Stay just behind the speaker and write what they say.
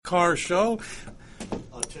car show.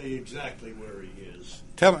 I'll tell you exactly where he is.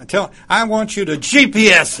 Tell. I want you to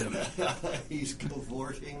GPS him. He's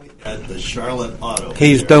cavorting at the Charlotte Auto.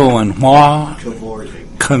 He's doing what? Cavorting.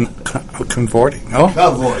 Cavorting.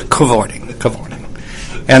 Oh, cavorting.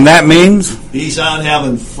 And that means he's out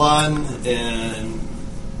having fun, and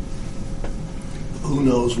who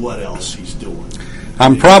knows what else he's doing.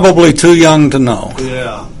 I'm probably too young to know.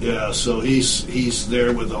 Yeah. So he's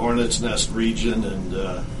there with the Hornets Nest region,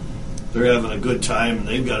 and they're having a good time, and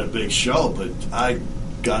they've got a big show. But I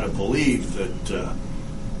got to believe that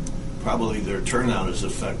probably their turnout is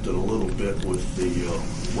affected a little bit with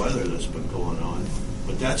the weather that's been going on.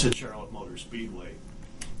 But that's at Charlotte Motor Speedway,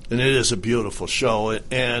 and it is a beautiful show.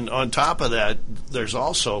 And on top of that, there's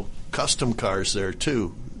also custom cars there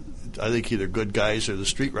too. I think either Good Guys or the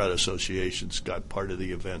Street Rod Association's got part of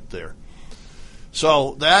the event there.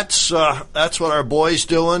 So that's what our boy's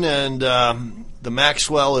doing, and the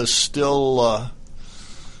Maxwell is still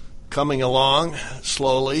coming along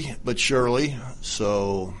slowly but surely.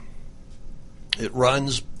 So it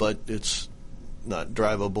runs, but it's not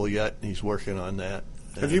drivable yet. He's working on that.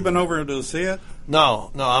 Have you been over to see it?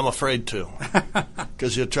 No, I'm afraid to,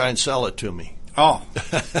 because he'll try and sell it to me. Oh,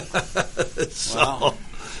 so. Wow.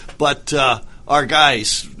 But our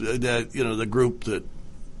guys, the group that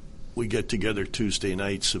we get together Tuesday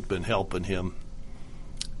nights, have been helping him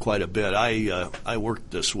quite a bit. I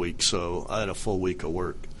worked this week, so I had a full week of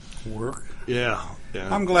work. Work? Yeah.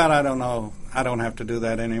 I'm glad I don't have to do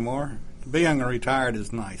that anymore. Being retired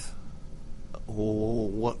is nice. Oh,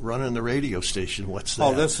 what, running the radio station? What's that?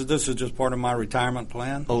 Oh, this is just part of my retirement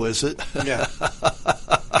plan. Oh, is it? Yeah.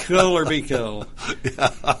 Kill or be killed.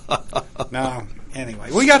 Yeah. No.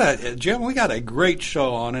 Anyway, we got a great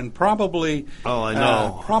show on, and probably I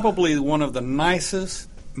know. Probably one of the nicest,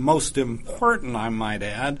 most important, I might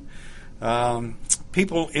add,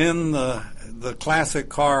 people in the classic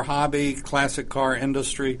car hobby, classic car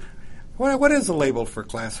industry. What is the label for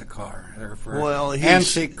classic car or for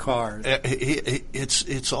antique cars?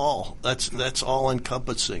 It's all that's all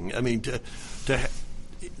encompassing. I mean,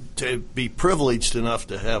 to be privileged enough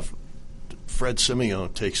to have Fred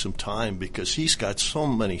Simeone take some time, because he's got so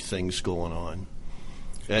many things going on,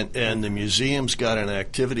 and the museum's got an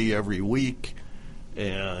activity every week,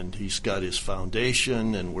 and he's got his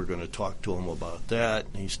foundation, and we're going to talk to him about that.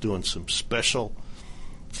 And he's doing some special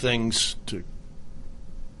things to,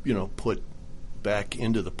 put back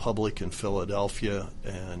into the public in Philadelphia,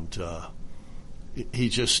 and he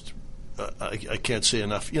just. I can't say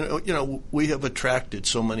enough. We have attracted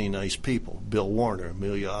so many nice people. Bill Warner,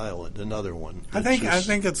 Amelia Island, another one. I think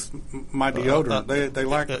it's my deodorant. They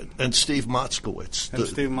like it. And Steve Moskowitz.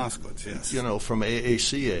 Steve Moskowitz, yes. From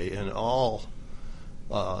AACA and all.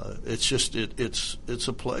 It's just it's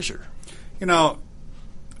a pleasure.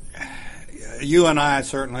 You and I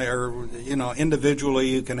certainly are. Individually,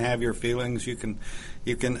 you can have your feelings. You can,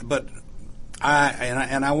 but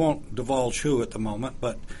I won't divulge who at the moment,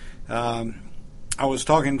 but. I was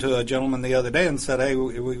talking to a gentleman the other day and said, "Hey,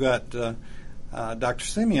 we've got Dr.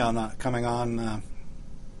 Simeone coming on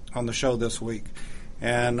the show this week,"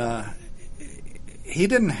 and he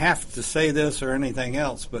didn't have to say this or anything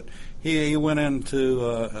else, but he went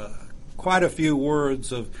into quite a few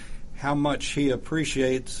words of how much he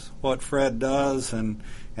appreciates what Fred does and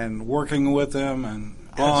working with him and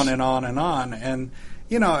on and on and on, and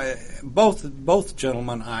both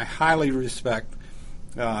gentlemen I highly respect.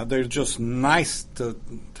 They're just nice to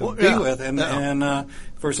be with, and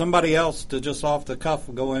for somebody else to just off the cuff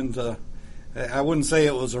go into, I wouldn't say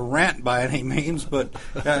it was a rant by any means, but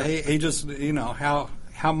he just how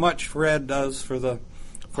much Fred does for the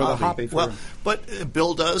hobby. But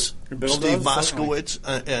Bill does. Steve Moskowitz,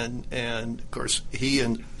 and of course he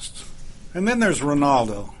and then there's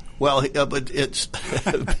Ronaldo. Well, but it's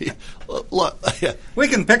look. We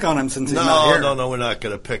can pick on him since he's not here. No, we're not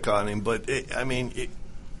going to pick on him. But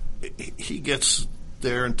he gets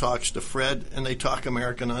there and talks to Fred, and they talk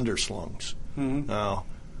American underslungs. Mm-hmm. Now,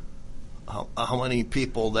 how many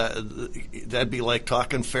people that'd be like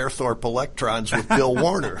talking Fairthorpe Electrons with Bill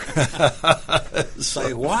Warner?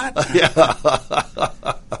 Say what? Yeah.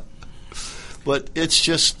 But it's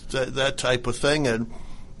just that type of thing, and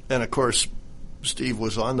of course. Steve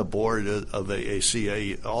was on the board of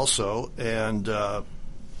AACA also, and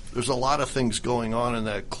there's a lot of things going on in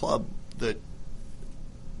that club that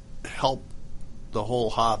help the whole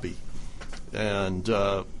hobby. And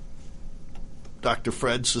Dr.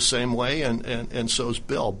 Fred's the same way, and so's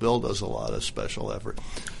Bill. Bill does a lot of special effort.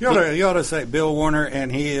 You ought to say Bill Warner,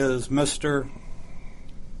 and he is Mr.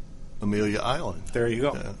 Amelia Island. There you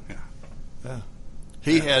go. Yeah.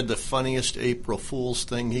 He had the funniest April Fool's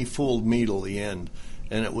thing. He fooled me till the end.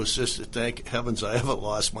 And it was just, thank heavens I haven't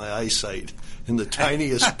lost my eyesight. In the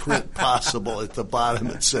tiniest print possible at the bottom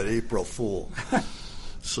it said April Fool.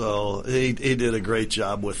 So he did a great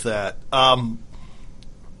job with that.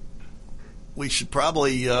 We should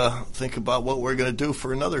probably think about what we're going to do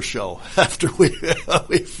for another show. After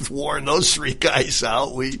we've worn those three guys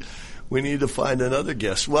out, we need to find another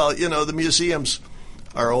guest. Well, the museums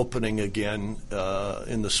are opening again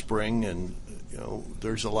in the spring, and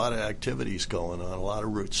there's a lot of activities going on, a lot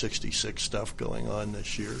of Route 66 stuff going on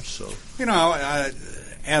this year. So, I,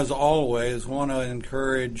 as always, want to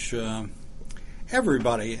encourage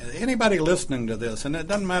everybody, anybody listening to this, and it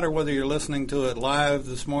doesn't matter whether you're listening to it live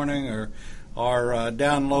this morning or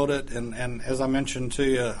download it. And as I mentioned to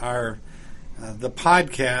you, the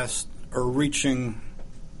podcasts are reaching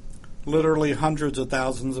literally hundreds of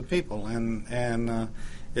thousands of people, and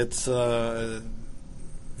it's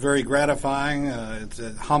very gratifying. It's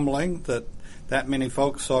humbling that many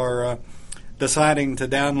folks are deciding to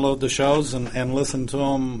download the shows and listen to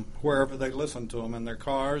them wherever they listen to them, in their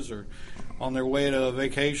cars or on their way to a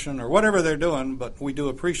vacation or whatever they're doing, but we do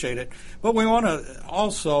appreciate it. But we want to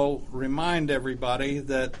also remind everybody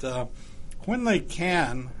that when they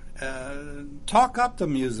can, talk up the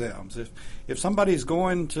museums. If somebody's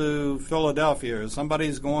going to Philadelphia or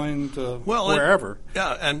somebody's going to wherever.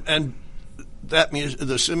 And that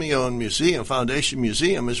the Simeone Museum, Foundation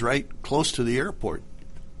Museum, is right close to the airport.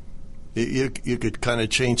 You could kind of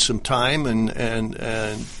change some time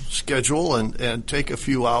and schedule and take a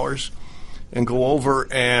few hours and go over,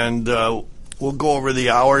 and we'll go over the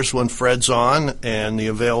hours when Fred's on and the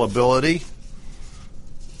availability.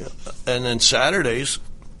 And then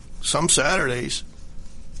some Saturdays,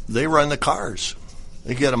 they run the cars.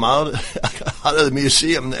 They get them out of the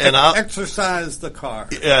museum and out. Exercise the car.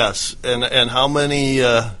 Yes, and how many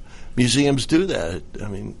museums do that? I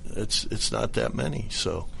mean, it's not that many.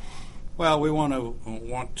 So, well, we want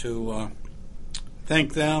to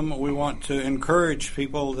thank them. We want to encourage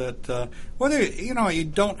people that whether you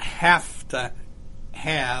don't have to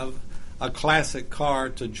have a classic car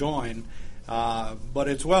to join. But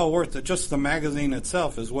it's well worth it. Just the magazine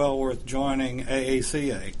itself is well worth joining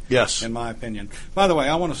AACA. Yes. In my opinion. By the way,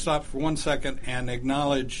 I want to stop for 1 second and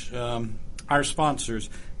acknowledge our sponsors,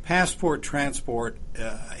 Passport Transport.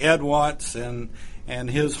 Ed Watts and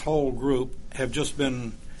his whole group have just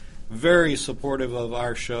been very supportive of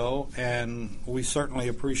our show, and we certainly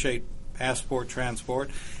appreciate Passport Transport,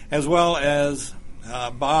 as well as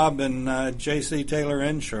Bob and J.C. Taylor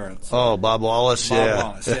Insurance. Oh, Bob Wallace,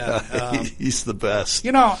 Wallace, yeah. He's the best.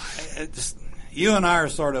 You and I are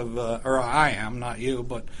sort of, or I am, not you,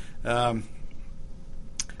 but I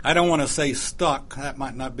don't want to say stuck. That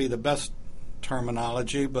might not be the best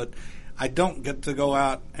terminology, but I don't get to go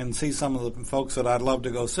out and see some of the folks that I'd love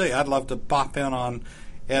to go see. I'd love to pop in on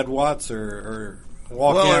Ed Watts or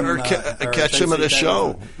walk in. Or catch him at a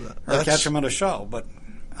show. Or catch him at a show, but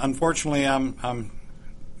unfortunately, I'm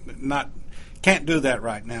can't do that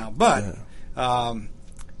right now. But they're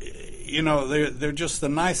just the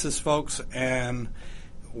nicest folks, and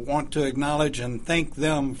want to acknowledge and thank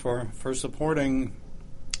them for supporting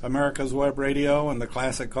America's Web Radio and the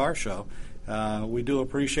Classic Car Show. We do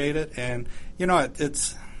appreciate it, and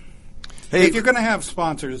it's if you're going to have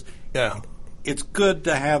sponsors, it's good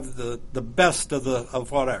to have the best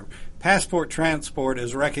of whatever. Passport Transport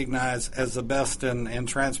is recognized as the best in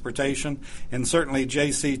transportation, and certainly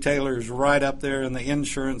J.C. Taylor's right up there in the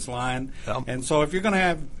insurance line. Yep. And so if you're going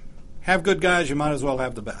to have good guys, you might as well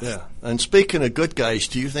have the best. Yeah. And speaking of good guys,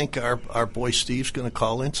 do you think our boy Steve's going to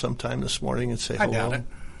call in sometime this morning and say hello? I doubt it.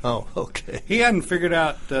 Oh, okay. He hadn't figured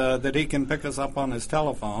out that he can pick us up on his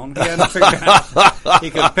telephone. He hadn't figured out he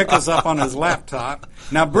could pick us up on his laptop.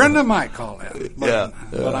 Now, Brenda might call in,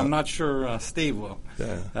 but I'm not sure Steve will.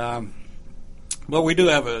 Yeah. But we do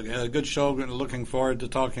have a good show. Looking forward to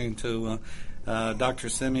talking to Dr.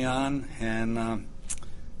 Simeone,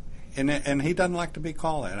 and he doesn't like to be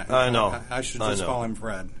called that. I know. I should just call him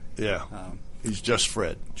Fred. Yeah. He's just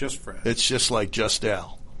Fred. Just Fred. It's just like Just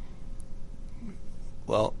Al.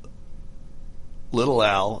 Well, Little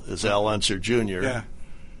Al is Al Unser Jr. Yeah.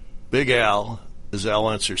 Big Al is Al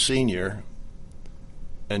Unser Sr.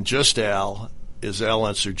 And Just Al is Al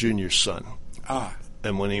Unser Jr.'s son. Ah.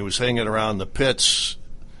 And when he was hanging around the pits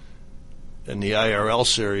in the IRL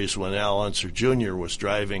series, when Al Unser Jr. was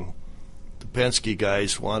driving, the Penske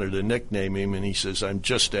guys wanted to nickname him, and he says, "I'm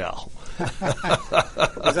Just Al."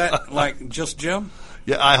 Is that like Just Jim?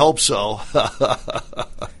 Yeah, I hope so.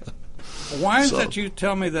 Why is it you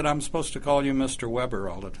tell me that I'm supposed to call you Mr. Weber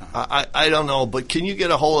all the time? I don't know, but can you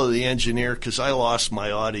get a hold of the engineer? Because I lost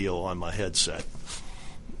my audio on my headset.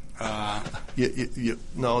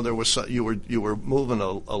 No, there was you were moving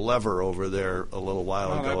a lever over there a little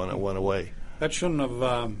while ago, and it went away. That shouldn't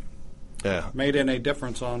have made any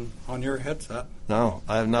difference on your headset. No,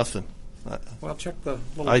 I have nothing. Well, check the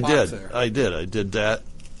little box there. I did that.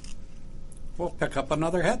 We'll pick up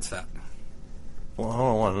another headset. Well, I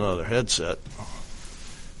don't want another headset.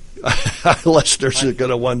 Listeners are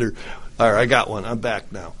going to wonder. All right, I got one. I'm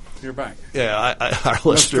back now. You're back. Yeah, our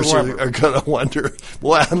listeners are going to wonder,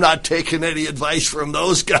 boy, I'm not taking any advice from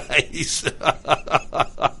those guys.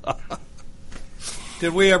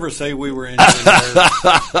 Did we ever say we were engineers?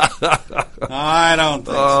 I don't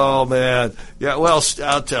think so. Oh, man. Yeah, well,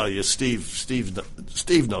 I'll tell you,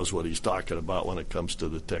 Steve knows what he's talking about when it comes to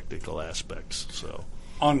the technical aspects. So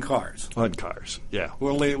on cars. On cars, yeah.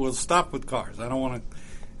 We'll stop with cars. I don't want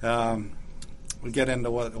to we'll get into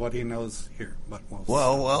what he knows here. But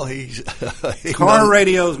well, he's car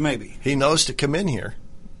radios maybe. He knows to come in here.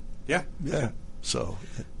 Yeah. Yeah. So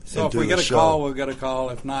if we get a call, we'll get a call.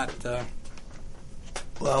 If not,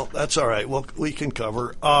 well, that's all right. Well, we can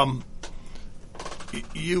cover.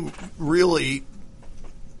 You really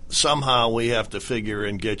somehow we have to figure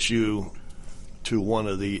and get you to one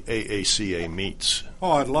of the AACA meets.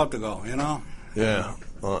 Oh, I'd love to go. Yeah.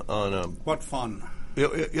 What fun.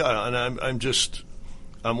 Yeah, and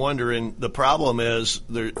I'm wondering. The problem is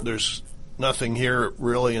there's nothing here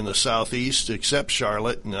really in the southeast except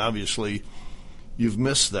Charlotte, and obviously you've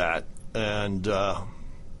missed that. And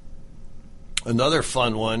another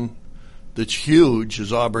fun one that's huge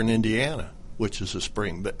is Auburn, Indiana, which is a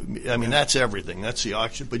spring. But I mean, that's everything. That's the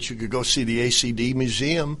auction. But you could go see the ACD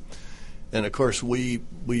Museum, and of course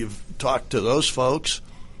we've talked to those folks.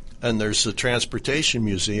 And there's the Transportation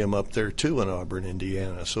Museum up there, too, in Auburn,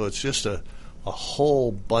 Indiana. So it's just a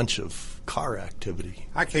whole bunch of car activity.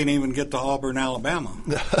 I can't even get to Auburn, Alabama,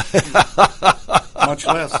 much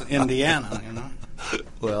less Indiana,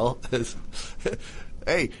 Well,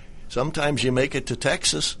 hey, sometimes you make it to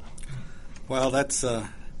Texas. Well, that's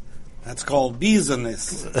called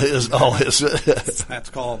business. Is it?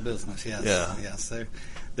 That's called business, yes. Yeah. Yes.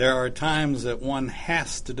 There are times that one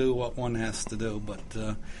has to do what one has to do,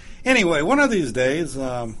 but... Anyway, one of these days...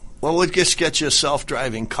 well, we'll just get you a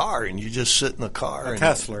self-driving car, and you just sit in the car. A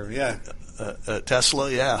Tesla, yeah. A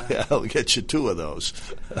Tesla, yeah. We'll get you two of those.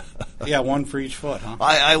 Yeah, one for each foot, huh?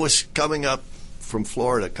 I was coming up from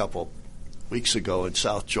Florida a couple weeks ago in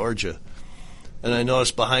South Georgia, and I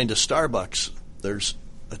noticed behind a Starbucks there's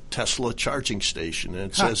a Tesla charging station,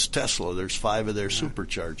 and it says Tesla. There's 5 of their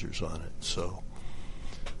superchargers on it. So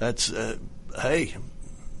that's, hey...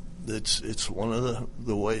 It's one of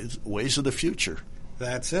the ways of the future.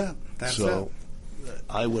 That's it. So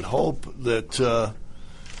I would hope that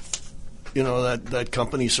that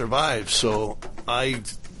company survives. So I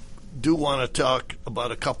do want to talk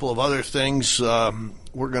about a couple of other things. We're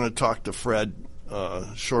going to talk to Fred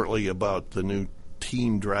shortly about the new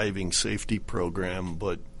team driving safety program,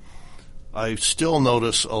 but I still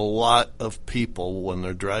notice a lot of people when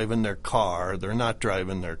they're driving their car, they're not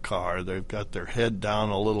driving their car. They've got their head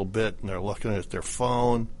down a little bit and they're looking at their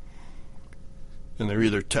phone, and they're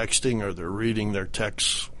either texting or they're reading their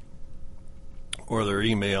texts or their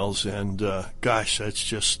emails. And gosh, that's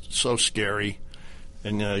just so scary.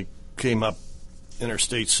 And I came up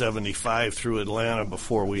Interstate 75 through Atlanta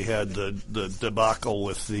before we had the debacle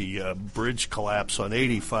with the bridge collapse on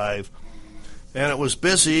 85. And it was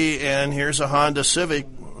busy, and here's a Honda Civic.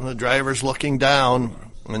 The driver's looking down,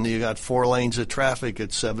 and you got 4 lanes of traffic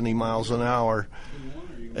at 70 miles an hour.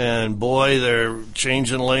 And, boy, they're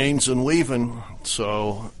changing lanes and weaving.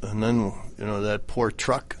 So, and then, that poor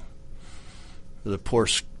truck, the poor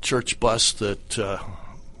church bus that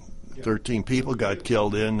 13 people got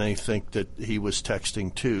killed in, they think that he was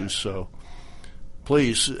texting too. So,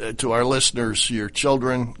 please, to our listeners, your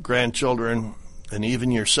children, grandchildren, and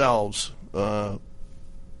even yourselves,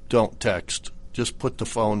 don't text. Just put the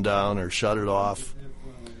phone down or shut it off,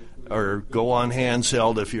 or go on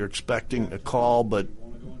handheld if you're expecting a call. But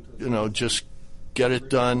just get it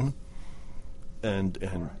done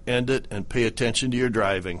and end it, and pay attention to your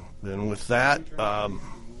driving. And with that,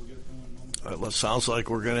 it sounds like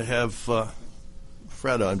we're going to have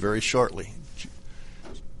Fred on very shortly.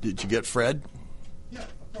 Did you get Fred? Yeah.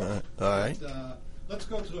 All right. Let's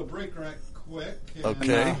go to a break right quick. And,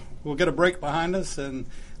 okay. We'll get a break behind us, and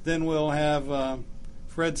then we'll have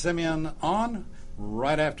Fred Simeone on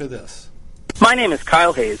right after this. My name is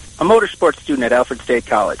Kyle Hayes, a motorsports student at Alfred State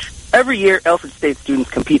College. Every year, Alfred State students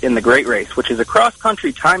compete in the Great Race, which is a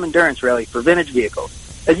cross-country time endurance rally for vintage vehicles.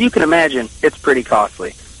 As you can imagine, it's pretty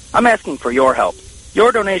costly. I'm asking for your help.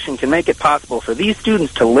 Your donation can make it possible for these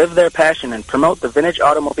students to live their passion and promote the vintage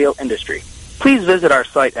automobile industry. Please visit our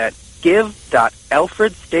site at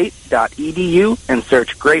give.alfredstate.edu and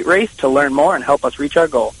search Great Race to learn more and help us reach our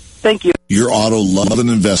goal. Thank you. Your auto love and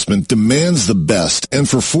investment demands the best, and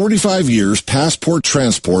for 45 years, Passport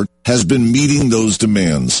Transport has been meeting those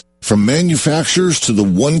demands. From manufacturers to the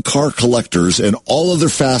one-car collectors and all other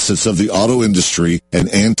facets of the auto industry and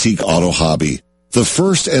antique auto hobby. The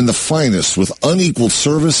first and the finest with unequaled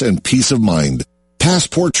service and peace of mind.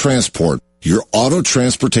 Passport Transport, your auto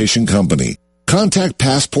transportation company. Contact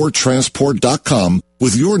PassportTransport.com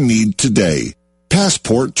with your need today.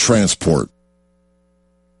 Passport Transport.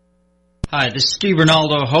 Hi, this is Steve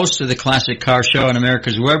Ronaldo, host of the Classic Car Show on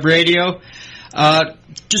America's Web Radio.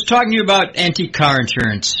 Just talking to you about antique car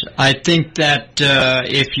insurance. I think that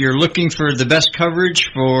if you're looking for the best coverage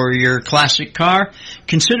for your classic car,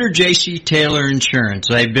 consider J.C. Taylor Insurance.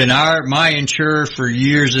 They've been my insurer for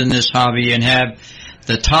years in this hobby and have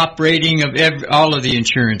the top rating of all of the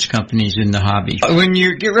insurance companies in the hobby. When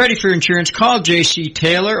you get ready for insurance, call J.C.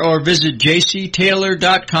 Taylor or visit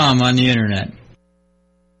jctaylor.com on the Internet.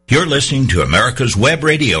 You're listening to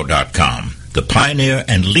America'sWebRadio.com, the pioneer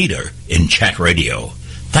and leader in chat radio.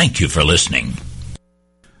 Thank you for listening.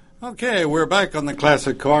 Okay, we're back on the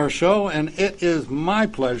Classic Car Show, and it is my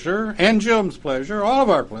pleasure, and Jim's pleasure, all of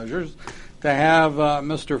our pleasures, to have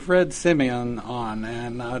Mr. Fred Simeone on.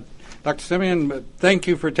 And Dr. Simeone, thank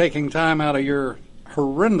you for taking time out of your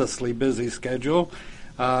horrendously busy schedule.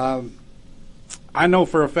 I know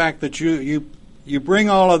for a fact that you bring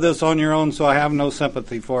all of this on your own, so I have no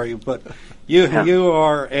sympathy for you. But you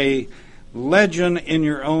are a legend in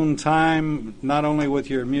your own time, not only with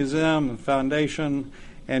your museum and foundation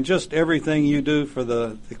and just everything you do for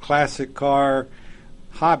the classic car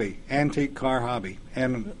hobby, antique car hobby.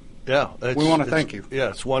 And we want to thank you.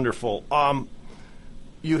 Yeah, it's wonderful.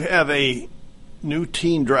 You have a new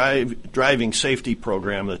teen driving safety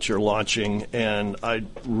program that you're launching, and I'd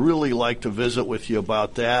really like to visit with you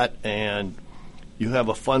about that. And you have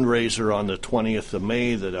a fundraiser on the 20th of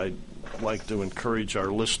May that I'd like to encourage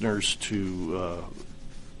our listeners to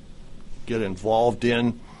get involved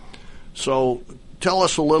in. So tell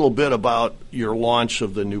us a little bit about your launch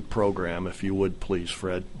of the new program, if you would, please,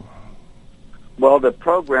 Fred. Well, the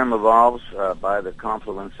program evolves by the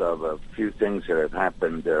confluence of a few things that have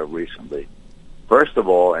happened recently. First of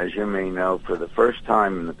all, as you may know, for the first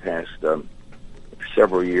time in the past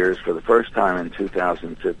several years, for the first time in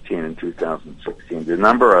 2015 and 2016, the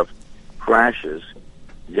number of crashes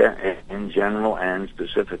in general and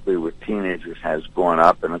specifically with teenagers has gone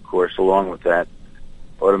up, and of course along with that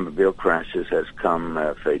automobile crashes has come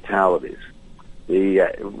fatalities.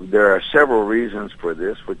 There are several reasons for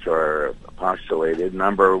this which are postulated.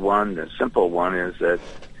 Number one, the simple one, is that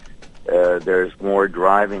there's more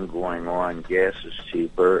driving going on, gas is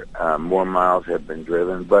cheaper, more miles have been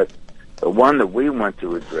driven, but the one that we want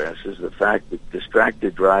to address is the fact that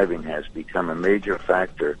distracted driving has become a major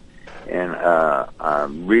factor in a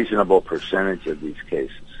reasonable percentage of these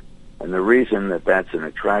cases. And the reason that that's an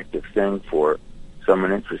attractive thing for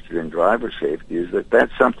someone interested in driver safety is that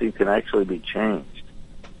that's something can actually be changed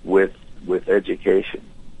with education.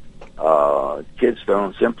 Kids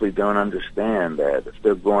simply don't understand that if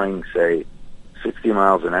they're going, say, 60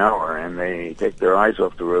 miles an hour and they take their eyes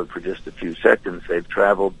off the road for just a few seconds, they've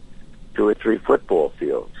traveled 2 or 3 football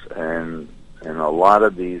fields. And a lot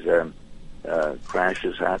of these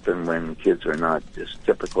crashes happen when kids are not just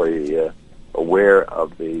typically aware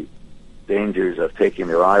of the dangers of taking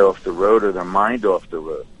their eye off the road or their mind off the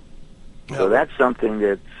road. So that's something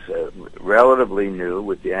that's relatively new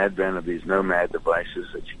with the advent of these nomad devices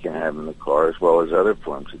that you can have in the car, as well as other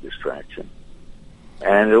forms of distraction.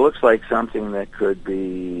 And it looks like something that could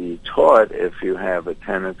be taught if you have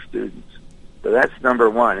attentive students. So that's number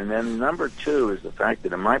one. And then number two is the fact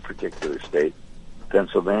that in my particular state,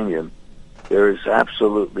 Pennsylvania, there is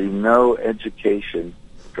absolutely no education,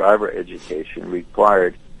 driver education,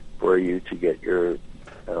 required for you to get your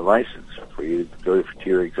license, for you to go to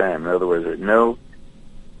your exam. In other words, there's no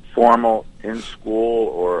formal in-school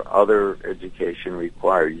or other education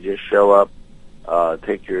required. You just show up,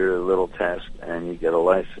 take your little test, and you get a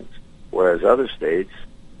license. Whereas other states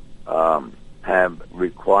have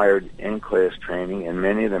required in-class training, and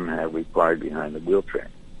many of them have required behind-the-wheel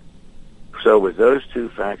training. So with those two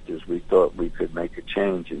factors, we thought we could make a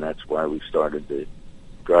change, and that's why we started the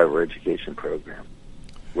driver education program.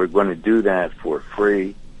 We're going to do that for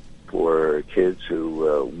free for kids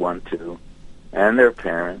who want to, and their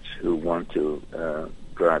parents who want to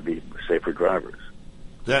be safer drivers.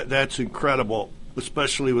 That's incredible,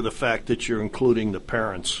 especially with the fact that you're including the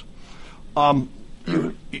parents.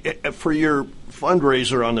 For your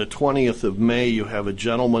fundraiser on the 20th of May, you have a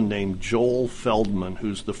gentleman named Joel Feldman,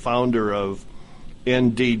 who's the founder of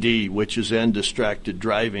NDD, which is End Distracted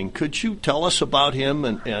Driving. Could you tell us about him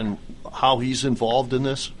and how he's involved in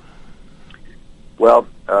this? Well,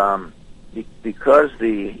 because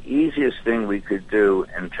the easiest thing we could do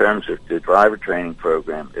in terms of the driver training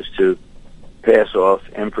program is to pass off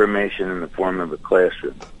information in the form of a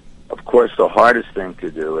classroom. Of course, the hardest thing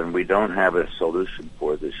to do, and we don't have a solution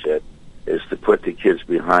for this yet, is to put the kids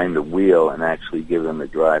behind the wheel and actually give them a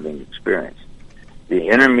driving experience. The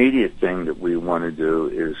intermediate thing that we want to do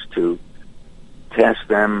is to test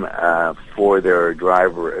them for their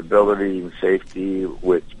driver ability and safety,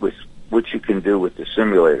 which you can do with the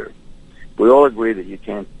simulator. We all agree that you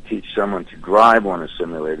can't teach someone to drive on a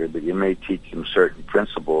simulator, but you may teach them certain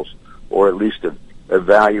principles, or at least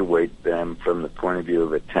evaluate them from the point of view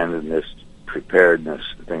of attentiveness, preparedness,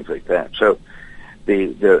 and things like that. So,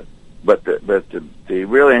 the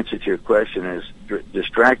real answer to your question is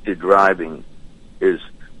distracted driving is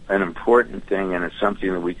an important thing, and it's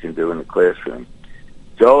something that we can do in the classroom.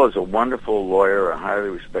 Joel is a wonderful lawyer, a highly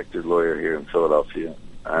respected lawyer here in Philadelphia,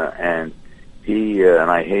 and he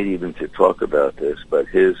and I hate even to talk about this, but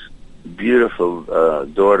his beautiful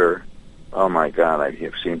daughter. Oh my God! I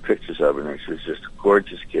have seen pictures of her, and she's just a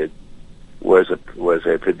gorgeous kid. Was a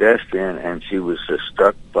pedestrian, and she was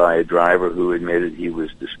struck by a driver who admitted he was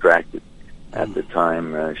distracted at the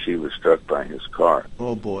time she was struck by his car.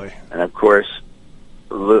 Oh boy! And of course,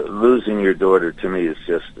 losing your daughter to me is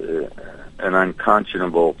just an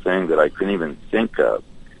unconscionable thing that I couldn't even think of.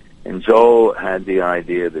 And Joel had the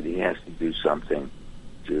idea that he has to do something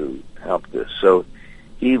to help this. So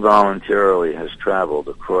he voluntarily has traveled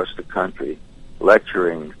across the country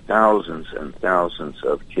lecturing thousands and thousands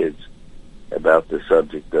of kids about the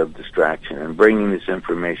subject of distraction and bringing this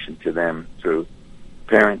information to them through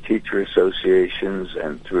parent-teacher associations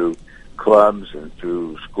and through clubs and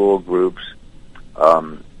through school groups.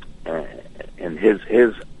 And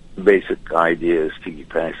his basic idea is to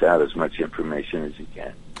pass out as much information as he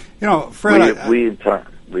can. You know, Fred, we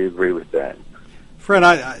agree with that. Fred,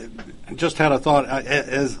 I just had a thought.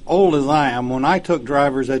 As old as I am, when I took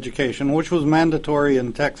driver's education, which was mandatory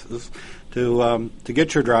in Texas to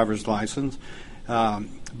get your driver's license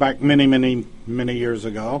back many years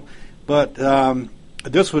ago, but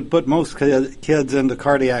this would put most kids into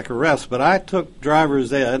cardiac arrest. But I took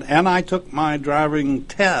driver's ed, and I took my driving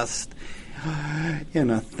test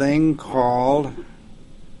in a thing called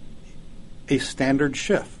a standard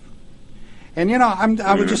shift. And, you know,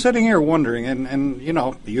 I was just sitting here wondering, and you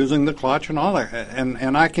know, using the clutch and all that,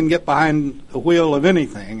 and I can get behind the wheel of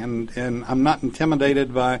anything, and I'm not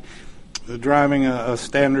intimidated by driving a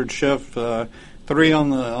standard shift, 3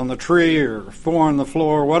 on the tree or 4 on the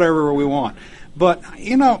floor, whatever we want. But,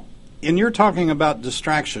 you know, and you're talking about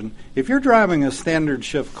distraction. If you're driving a standard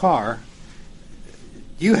shift car,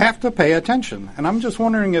 you have to pay attention. And I'm just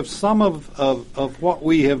wondering if some of what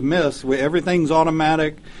we have missed, everything's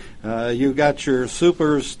automatic. You got your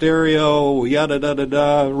super stereo,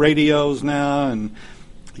 yada-da-da-da radios now, and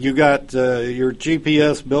you got your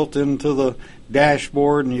GPS built into the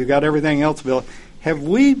dashboard, and you got everything else built. Have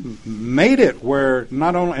we made it where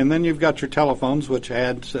not only, and then you've got your telephones, which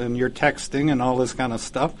adds, and your texting and all this kind of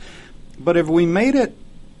stuff, but have we made it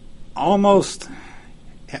almost,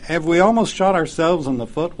 have we almost shot ourselves in the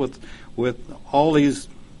foot with all these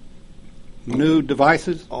new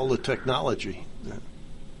devices? All the technology.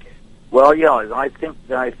 Well, yeah, I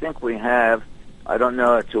think we have. I don't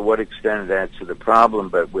know to what extent it adds to the problem,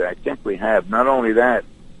 but I think we have. Not only that,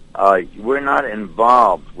 we're not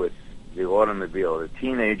involved with the automobile. The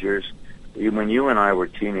teenagers, when you and I were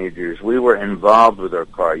teenagers, we were involved with our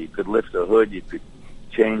car. You could lift the hood, you could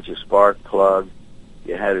change a spark plug,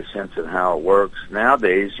 you had a sense of how it works.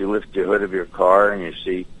 Nowadays, you lift the hood of your car and you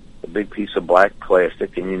see a big piece of black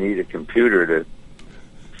plastic, and you need a computer to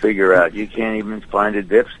figure out. You can't even find a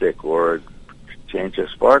dipstick or change a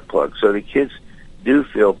spark plug. So the kids do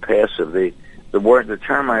feel passive. The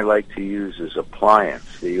term I like to use is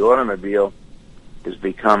appliance. The automobile is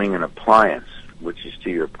becoming an appliance, which is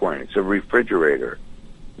to your point. It's a refrigerator,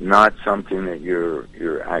 not something that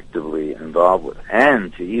you're actively involved with.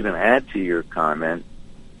 And to even add to your comment,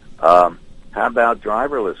 how about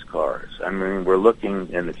driverless cars? I mean, we're looking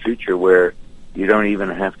in the future where you don't even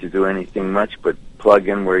have to do anything much but plug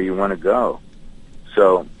in where you want to go.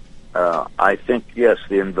 So I think, yes,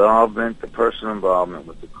 the personal involvement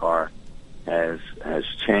with the car has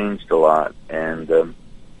changed a lot, and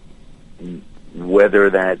whether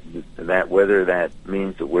that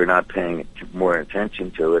means that we're not paying more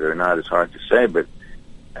attention to it or not is hard to say, but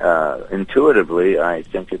intuitively, I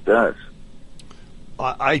think it does.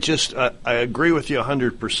 I agree with you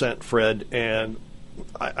 100%, Fred, and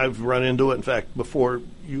I've run into it. In fact, before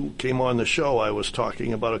you came on the show, I was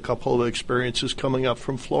talking about a couple of experiences coming up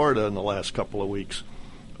from Florida in the last couple of weeks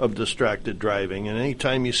of distracted driving. And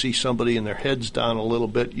anytime you see somebody and their head's down a little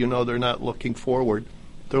bit, you know they're not looking forward.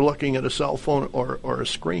 They're looking at a cell phone or a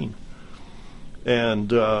screen.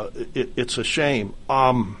 And it's a shame.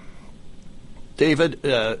 David,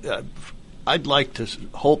 I'd like to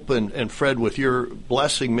hope, and Fred, with your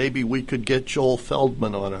blessing, maybe we could get Joel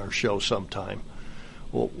Feldman on our show sometime.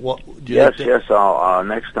 Well, what do you think? Yes. I'll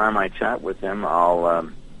next time I chat with him,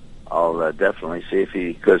 I'll definitely see if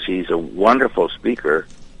because he's a wonderful speaker,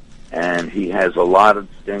 and he has a lot of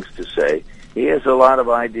things to say. He has a lot of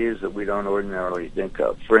ideas that we don't ordinarily think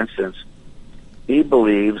of. For instance, he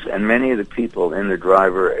believes, and many of the people in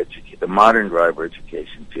the modern driver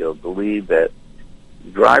education field believe that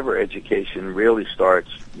driver education really starts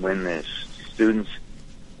when the student's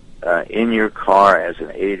in your car as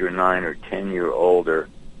an 8 or 9 or 10-year-older,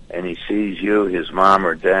 and he sees you, his mom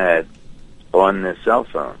or dad, on the cell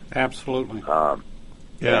phone. Absolutely.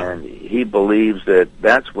 And he believes that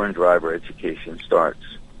that's when driver education starts,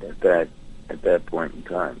 at that point in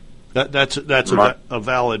time. That's a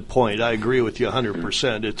valid point. I agree with you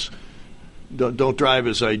 100%. It's don't drive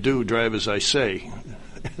as I do, drive as I say.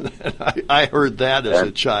 I heard that as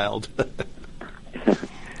a child.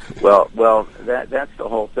 Well, that's the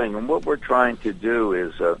whole thing. And what we're trying to do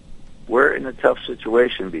is we're in a tough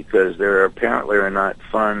situation because there apparently are not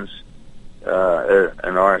funds in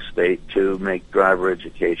our state to make driver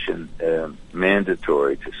education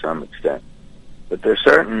mandatory to some extent. But there are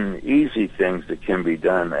certain easy things that can be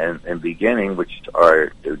done and beginning, which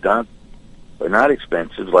are not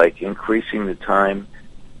expensive, like increasing the time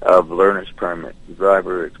of learner's permit.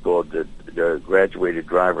 It's called the graduated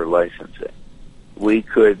driver licensing. We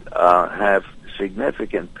could have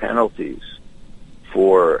significant penalties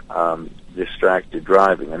for distracted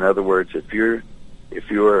driving. In other words, if you're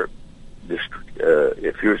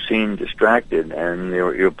seen distracted and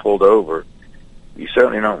you're pulled over, you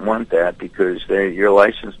certainly don't want that because your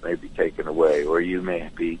license may be taken away, or you may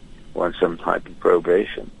be on some type of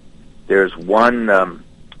probation. There's one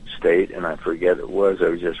state, and I forget it was. I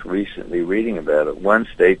was just recently reading about it. One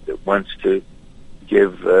state that wants to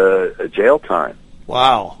give a jail time.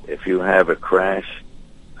 Wow! If you have a crash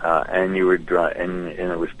and you were and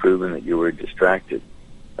it was proven that you were distracted,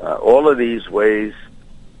 all of these ways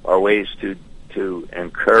are ways to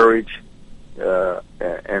encourage,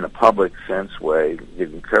 in a public sense way, to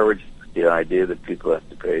encourage the idea that people have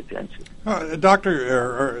to pay attention.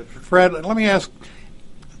 Dr. Fred, let me ask.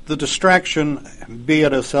 The distraction, be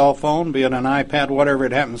it a cell phone, be it an iPad, whatever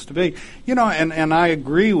it happens to be, and I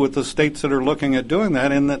agree with the states that are looking at doing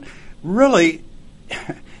that, in that really,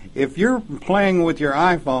 if you're playing with your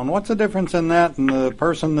iPhone, what's the difference in that and the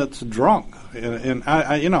person that's drunk? And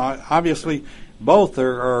obviously, both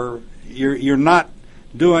are you're not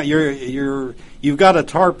doing you've got a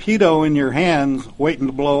torpedo in your hands waiting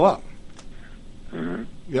to blow up. Mm-hmm.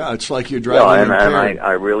 Yeah, it's like you're driving. And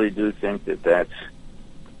I really do think that's.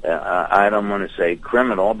 I don't want to say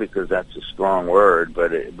criminal because that's a strong word,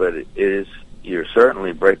 but it is. You're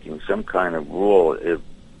certainly breaking some kind of rule, if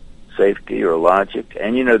safety or logic.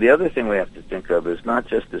 And the other thing we have to think of is not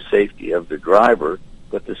just the safety of the driver,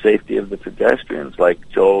 but the safety of the pedestrians, like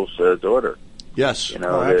Joel's daughter. Yes,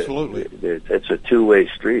 absolutely. It's a two-way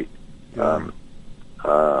street, both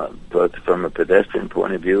from a pedestrian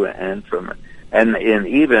point of view and and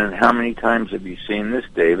even how many times have you seen this,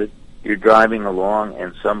 David? You're driving along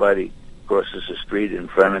and somebody crosses the street in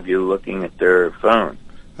front of you looking at their phone.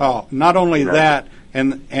 Oh, not only that,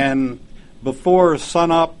 and before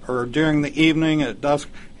sunup or during the evening at dusk,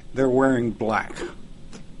 they're wearing black.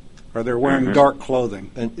 Or they're wearing dark clothing.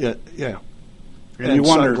 And yeah. And you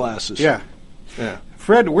wonder, sunglasses. Yeah.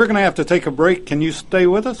 Fred, we're going to have to take a break. Can you stay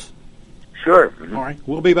with us? Sure. Mm-hmm. All right.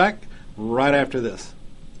 We'll be back right after this.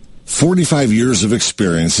 45 years of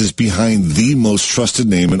experience is behind the most trusted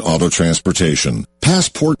name in auto transportation.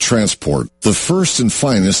 Passport Transport, the first and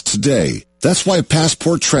finest today. That's why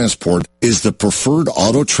Passport Transport is the preferred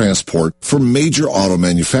auto transport for major auto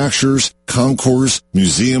manufacturers, concours,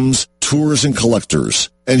 museums, tours, and collectors,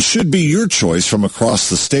 and should be your choice from across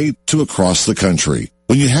the state to across the country.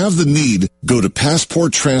 When you have the need, go to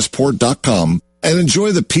PassportTransport.com and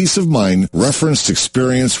enjoy the peace of mind referenced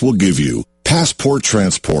experience will give you. Passport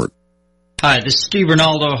Transport. Hi, this is Steve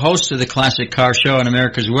Ronaldo, host of the Classic Car Show on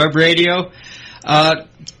America's Web Radio.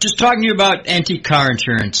 Just talking to you about antique car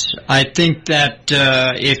insurance. I think that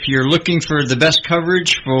if you're looking for the best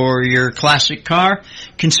coverage for your classic car,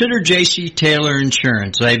 consider J.C. Taylor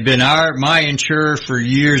Insurance. They've been my insurer for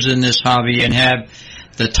years in this hobby and have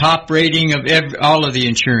the top rating of all of the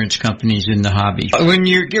insurance companies in the hobby. When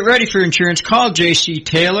you get ready for insurance, call J.C.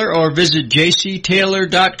 Taylor or visit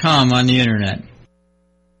jctaylor.com on the Internet.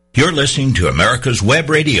 You're listening to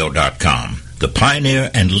americaswebradio.com, the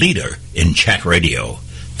pioneer and leader in chat radio.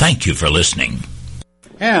 Thank you for listening.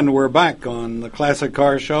 And we're back on the Classic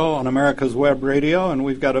Car Show on America's Web Radio, and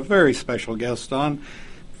we've got a very special guest on,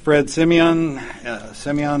 Fred Simeone,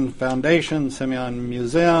 Simeone Foundation, Simeone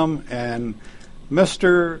Museum, and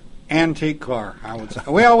Mr. Antique Car, I would say.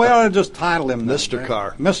 We ought to just title him Mr. Right?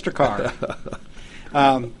 Car. Mr. Car.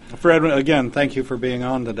 Fred, again, thank you for being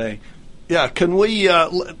on today. Yeah, can we?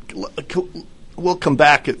 We'll come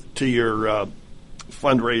back to your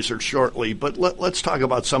fundraiser shortly, but let's talk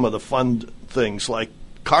about some of the fun things like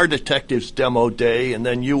Car Detectives Demo Day, and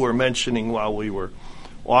then you were mentioning while we were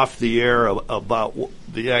off the air about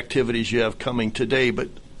the activities you have coming today. But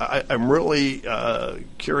I'm really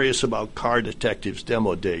curious about Car Detectives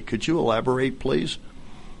Demo Day. Could you elaborate, please?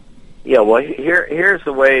 Yeah, well, here's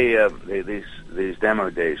the way these demo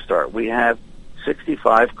days start. We have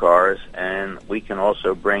 65 cars, and we can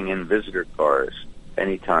also bring in visitor cars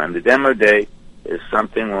anytime. The demo day is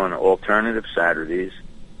something on alternative Saturdays,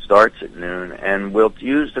 starts at noon, and we'll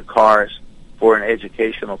use the cars for an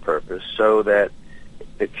educational purpose so that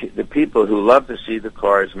the people who love to see the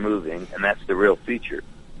cars moving, and that's the real feature,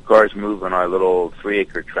 cars move on our little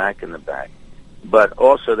 3-acre track in the back, but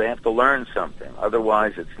also they have to learn something.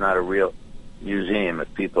 Otherwise, it's not a real museum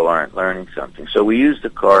if people aren't learning something. So we use the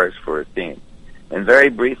cars for a theme. And very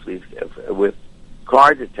briefly, with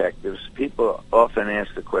Car Detectives, people often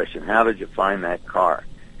ask the question, how did you find that car?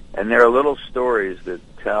 And there are little stories that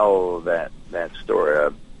tell that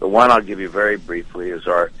story. The one I'll give you very briefly is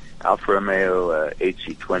our Alfa Romeo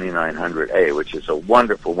HC2900A, which is a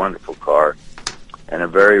wonderful, wonderful car and a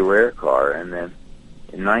very rare car. And then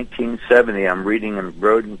in 1970, I'm reading a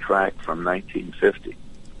Road and Track from 1950.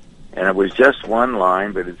 And it was just one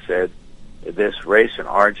line, but it said, this race in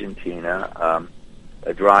Argentina,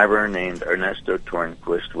 a driver named Ernesto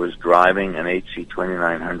Tornquist was driving an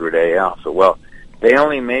HC2900A Alfa. Well, they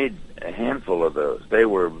only made a handful of those. They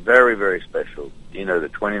were very, very special. You know, the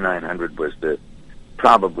 2900 was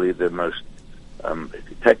probably the most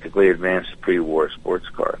technically advanced pre-war sports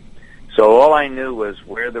car. So all I knew was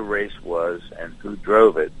where the race was and who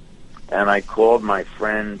drove it. And I called my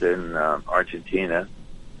friend in Argentina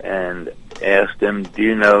and asked him, do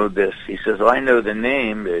you know this? He says, well, I know the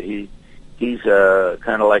name. He's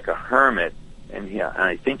kind of like a hermit, and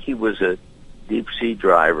I think he was a deep-sea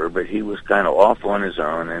driver, but he was kind of off on his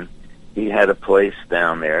own, and he had a place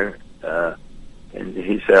down there. And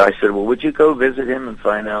I said, well, would you go visit him and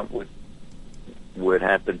find out what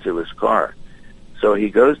happened to his car? So he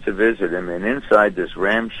goes to visit him, and inside this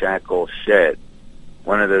ramshackle shed,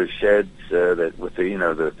 one of those sheds that with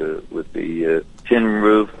the tin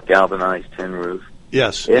roof, galvanized tin roof.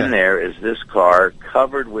 Yes. There is this car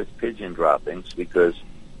covered with pigeon droppings because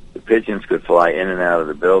the pigeons could fly in and out of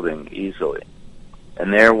the building easily.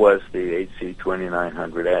 And there was the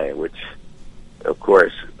HC2900A, which, of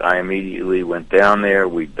course, I immediately went down there.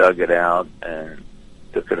 We dug it out and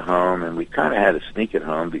took it home, and we kind of had to sneak it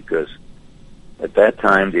home because at that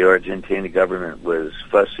time the Argentine government was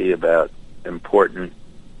fussy about important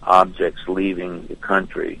objects leaving the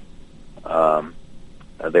country.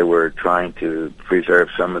 They were trying to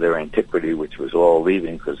preserve some of their antiquity, which was all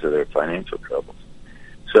leaving because of their financial troubles.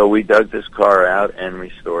 So we dug this car out and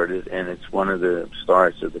restored it, and it's one of the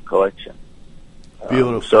stars of the collection.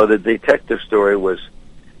 Beautiful. So the detective story was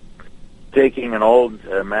taking an old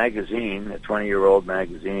magazine, a 20-year-old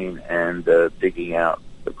magazine, and digging out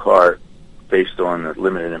the car based on the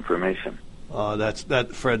limited information.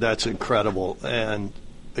 Fred, that's incredible. And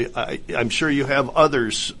I'm sure you have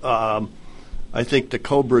others. I think the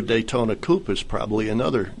Cobra Daytona Coupe is probably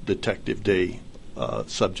another Detective Day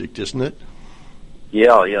subject, isn't it?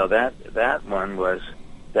 Yeah. That one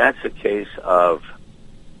that's a case of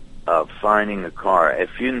finding the car.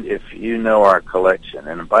 If you know our collection,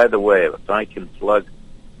 and by the way, if I can plug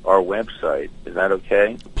our website, is that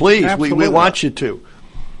okay? Please, we want you to.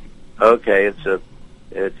 Okay, it's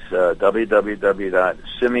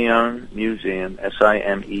www.simeonemuseum,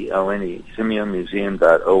 SIMELNE,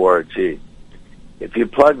 simeonemuseum.org. If you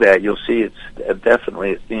plug that, you'll see it's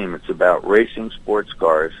definitely a theme. It's about racing sports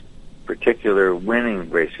cars, particular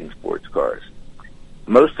winning racing sports cars.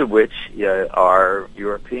 most of which are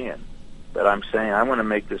European. But I'm saying I want to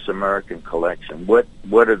make this American collection. What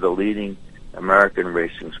are the leading American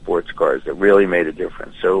racing sports cars that really made a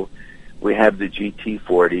difference? So we have the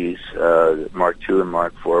GT40s, Mark II and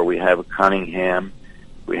Mark IV. We have a Cunningham.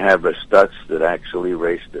 We have a Stutz that actually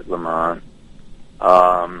raced at Le Mans.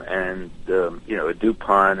 And a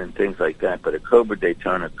DuPont and things like that. But a Cobra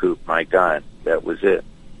Daytona Coupe, my God, that was it.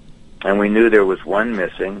 And we knew there was one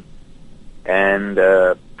missing. And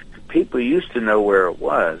people used to know where it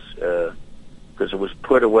was because it was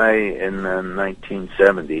put away in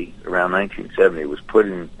 1970. Around 1970, it was put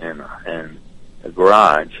in a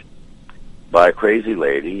garage by a crazy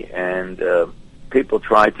lady, and people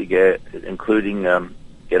tried to get at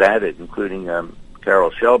it, including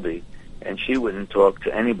Carroll Shelby, and she wouldn't talk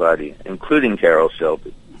to anybody, including Carroll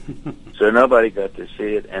Shelby. So nobody got to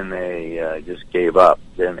see it, and they just gave up.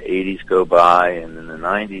 Then the 80s go by, and then the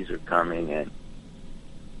 90s are coming, and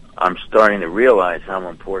I'm starting to realize how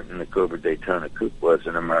important the Cobra Daytona Coupe was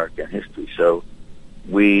in American history. So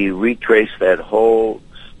we retraced that all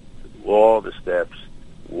the steps,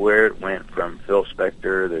 where it went from Phil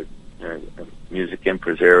Spector, the music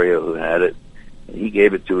impresario who had it. He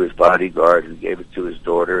gave it to his bodyguard, who gave it to his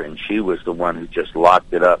daughter, and she was the one who just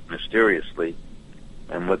locked it up mysteriously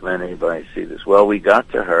and wouldn't let anybody see this. Well, we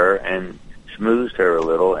got to her and schmoozed her a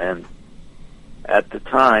little, and at the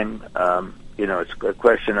time, it's a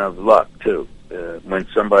question of luck, too. When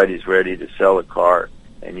somebody's ready to sell a car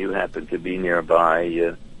and you happen to be nearby,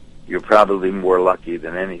 you're probably more lucky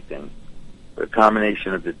than anything. A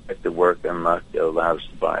combination of detective work and luck allows us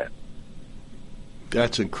to buy it.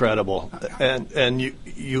 That's incredible. And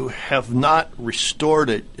you have not restored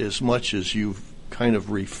it as much as you've kind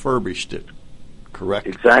of refurbished it, correct?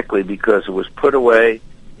 Exactly, because it was put away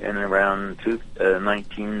in around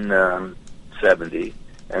 1970,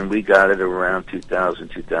 and we got it around 2000,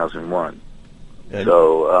 2001.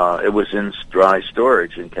 So it was in dry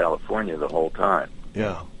storage in California the whole time.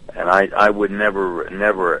 Yeah. And I would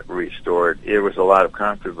never restore it. There was a lot of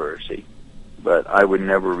controversy, but I would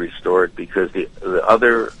never restore it because the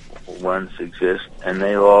other ones exist, and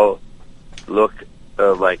they all look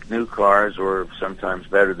like new cars or sometimes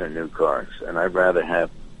better than new cars. And I'd rather have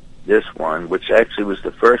this one, which actually was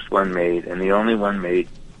the first one made and the only one made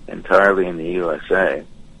entirely in the USA.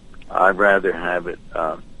 I'd rather have it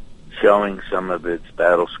showing some of its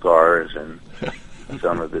battle scars and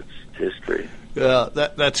some of its history. Yeah,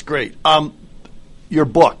 that's great. Your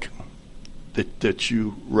book that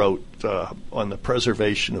you wrote on the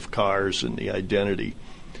preservation of cars and the identity,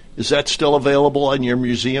 is that still available in your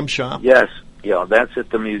museum shop? Yes. Yeah, that's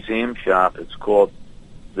at the museum shop. It's called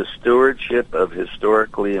The Stewardship of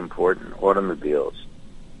Historically Important Automobiles.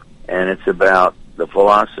 And it's about the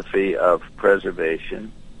philosophy of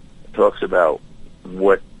preservation. It talks about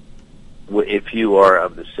what if you are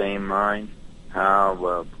of the same mind,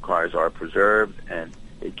 how cars are preserved, and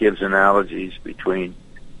it gives analogies between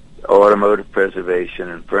automotive preservation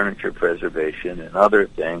and furniture preservation and other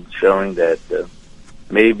things, showing that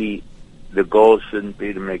maybe the goal shouldn't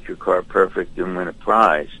be to make your car perfect and win a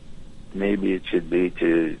prize. Maybe it should be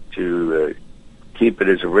to keep it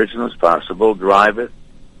as original as possible, drive it,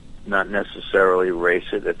 not necessarily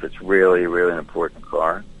race it if it's really, really an important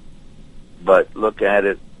car, but look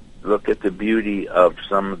at the beauty of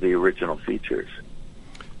some of the original features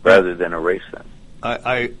rather than erase them.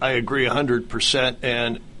 I agree 100%,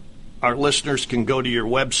 and our listeners can go to your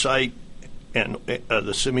website and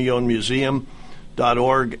the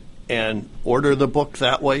SimeoneMuseum.org and order the book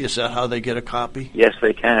that way. Is that how they get a copy? Yes,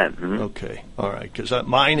 they can. Mm-hmm. Okay, all right, because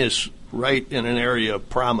mine is right in an area of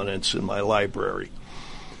prominence in my library.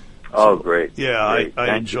 Oh, great. Yeah, great.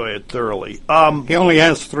 I enjoy it thoroughly. He only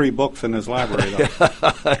has 3 books in his library, though.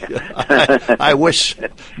 I wish,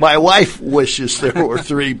 my wife wishes there were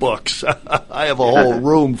 3 books. I have a whole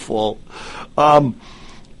room full.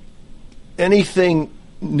 Anything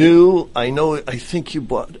new? I think you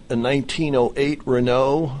bought a 1908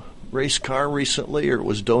 Renault race car recently, or it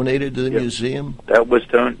was donated to the museum? That was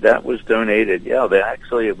donated, yeah.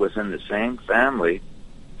 It was in the same family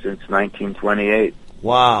since 1928.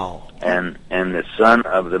 Wow. And the son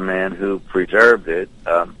of the man who preserved it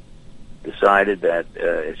decided that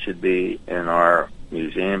it should be in our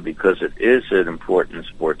museum because it is an important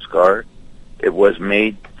sports car. It was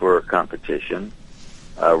made for competition,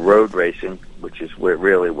 road racing, which is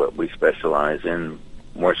really what we specialize in,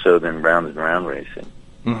 more so than round and round racing.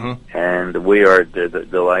 Mm-hmm. And we are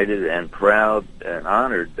delighted and proud and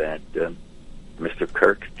honored that Mr.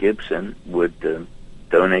 Kirk Gibson would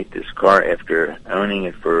donate this car after owning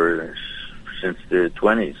it since the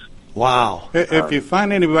 20s. Wow. If you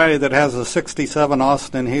find anybody that has a 67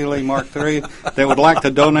 Austin Healey Mark III that would like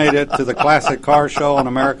to donate it to the Classic Car Show on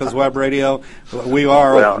America's Web Radio, we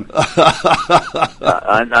are open.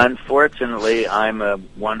 Unfortunately, I'm a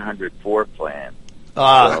 104 fan.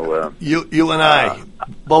 You and I,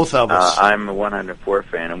 both of us. I'm a 104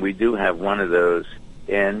 fan, and we do have one of those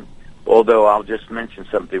in. Although I'll just mention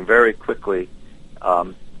something very quickly.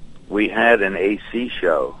 We had an AC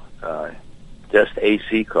show, just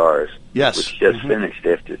AC cars, yes, which just finished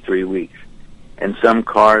after 3 weeks. And some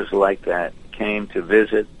cars like that came to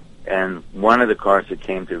visit, and one of the cars that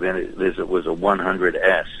came to visit was a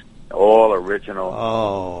 100S, all original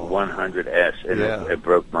 100S, and it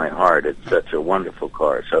broke my heart. It's such a wonderful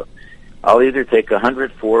car. So I'll either take a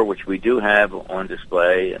 104, which we do have on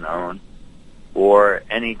display and own, or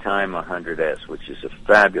anytime a 100S, which is a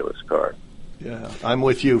fabulous car. Yeah, I'm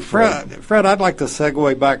with you, Fred. Fred, I'd like to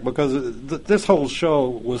segue back because this whole show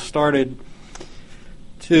was started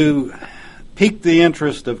to pique the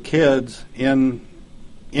interest of kids in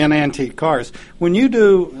antique cars. When you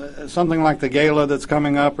do something like the gala that's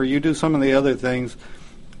coming up, or you do some of the other things,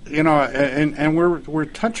 you know, and we're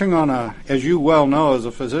touching on as you well know as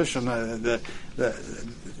a physician,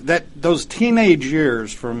 that those teenage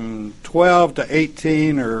years from 12 to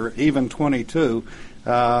 18 or even 22.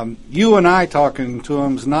 You and I talking to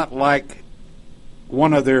them is not like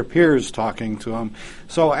one of their peers talking to them.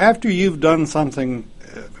 So after you've done something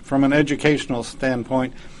from an educational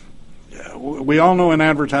standpoint, we all know in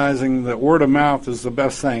advertising that word of mouth is the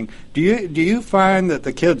best thing. Do you find that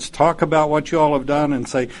the kids talk about what you all have done and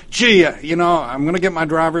say, gee, you know, I'm going to get my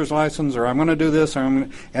driver's license, or I'm going to do this,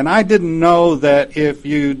 and I didn't know that if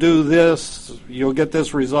you do this, you'll get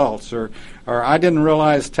this results, or I didn't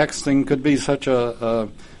realize texting could be such a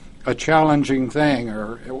challenging thing,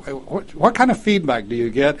 or what kind of feedback do you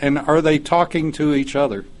get, and are they talking to each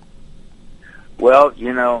other? Well,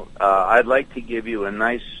 you know, I'd like to give you a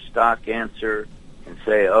nice stock answer and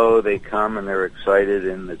say, oh, they come and they're excited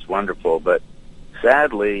and it's wonderful. But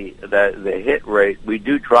sadly, the hit rate, we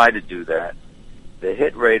do try to do that. The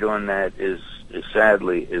hit rate on that is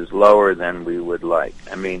sadly lower than we would like.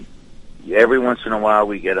 I mean, every once in a while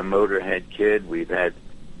we get a motorhead kid.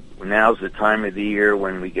 Now's the time of the year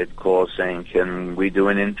when we get calls saying, can we do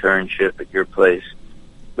an internship at your place?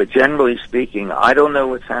 But generally speaking, I don't know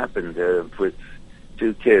what's happened with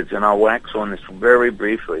two kids, and I'll wax on this very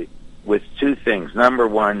briefly with two things. Number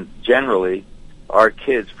one, generally, our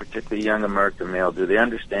kids, particularly young American male, do they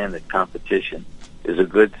understand that competition is a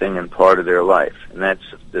good thing and part of their life? And that's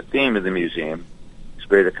the theme of the museum,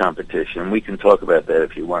 spirit of competition. We can talk about that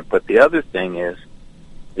if you want. But the other thing is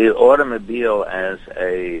the automobile as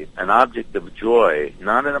an object of joy,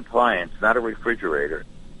 not an appliance, not a refrigerator,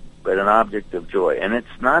 but an object of joy. And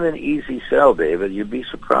it's not an easy sell, David. You'd be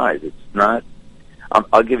surprised. It's not.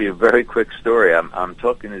 I'll give you a very quick story. I'm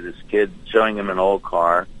talking to this kid, showing him an old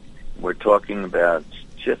car. We're talking about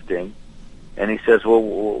shifting, and he says,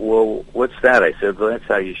 well, what's that? I said, well, that's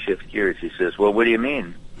how you shift gears. He says, well, what do you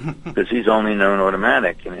mean? Because he's only known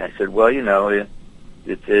automatic. And I said, well, you know,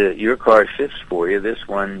 your car shifts for you. This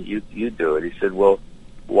one, you do it. He said, well,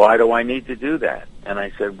 why do I need to do that? And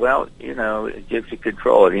I said, well, you know, it gives you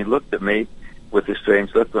control. And he looked at me with a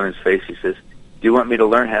strange look on his face. He says, do you want me to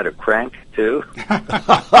learn how to crank, too?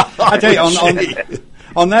 I tell you,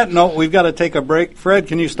 on that note, we've got to take a break. Fred,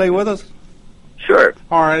 can you stay with us? Sure.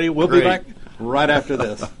 All righty, we'll be back right after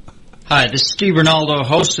this. Hi, this is Steve Ronaldo,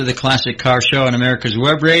 host of the Classic Car Show on America's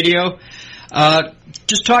Web Radio.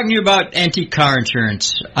 Just talking to you about antique car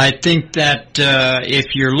insurance. I think that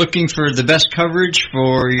if you're looking for the best coverage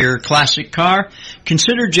for your classic car,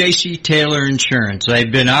 consider J.C. Taylor Insurance.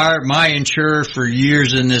 They've been my insurer for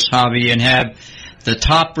years in this hobby and have the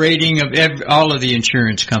top rating of all of the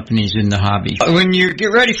insurance companies in the hobby. When you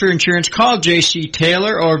get ready for insurance, call J.C.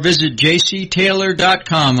 Taylor or visit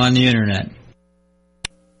jctaylor.com on the Internet.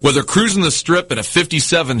 Whether cruising the Strip in a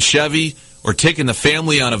 57 Chevy or taking the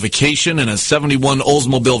family on a vacation in a 71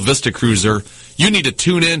 Oldsmobile Vista Cruiser, you need to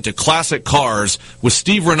tune in to Classic Cars with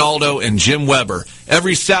Steve Ronaldo and Jim Weber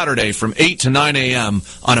every Saturday from 8 to 9 a.m.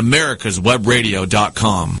 on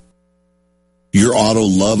americaswebradio.com. Your auto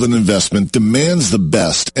love and investment demands the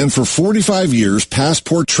best, and for 45 years,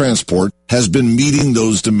 Passport Transport has been meeting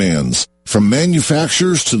those demands. From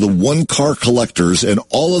manufacturers to the one-car collectors and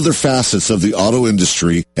all other facets of the auto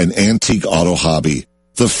industry and antique auto hobby.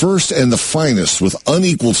 The first and the finest with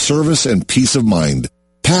unequaled service and peace of mind.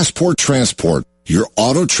 Passport Transport, your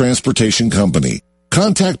auto transportation company.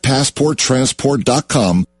 Contact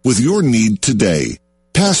PassportTransport.com with your need today.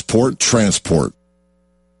 Passport Transport.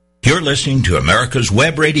 You're listening to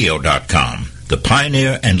AmericasWebRadio.com, the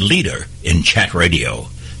pioneer and leader in chat radio.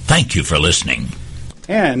 Thank you for listening.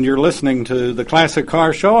 And you're listening to the Classic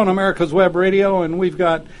Car Show on America's Web Radio, and we've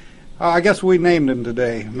got, I guess we named him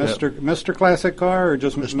today, Mr. Classic Car or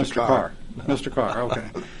just Mr. Car? Mr. Car, okay.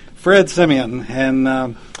 Fred Simeone,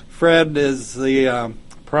 and Fred is the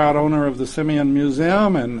proud owner of the Simeone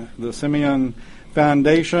Museum and the Simeone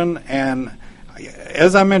Foundation, and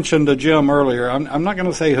as I mentioned to Jim earlier, I'm not going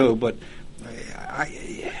to say who, but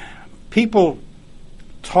people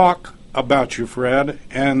talk about you, Fred,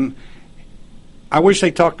 and I wish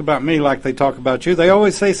they talked about me like they talk about you. They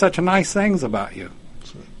always say such nice things about you.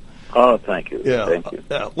 Oh, thank you. Yeah. Thank you.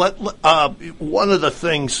 One of the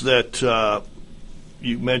things that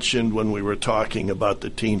you mentioned when we were talking about the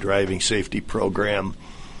teen driving safety program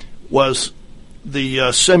was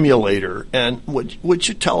the simulator. And would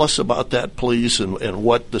you tell us about that, please, and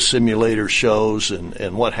what the simulator shows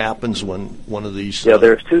and what happens when one of these... Yeah,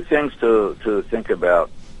 there's two things to think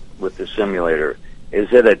about with the simulator.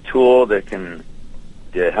 Is it a tool that can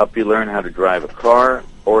help you learn how to drive a car,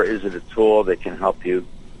 or is it a tool that can help you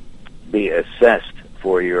be assessed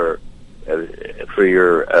for your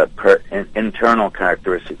internal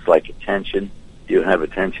characteristics like attention? Do you have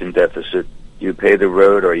attention deficit? Do you pay the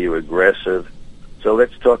road? Are you aggressive? So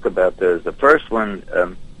let's talk about those. The first one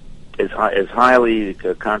is highly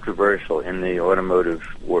controversial in the automotive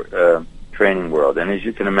training world, and as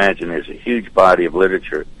you can imagine, there's a huge body of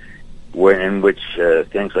literature in which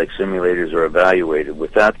things like simulators are evaluated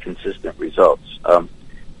without consistent results.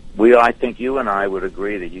 I think you and I would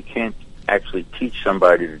agree that you can't actually teach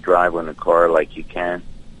somebody to drive on a car like you can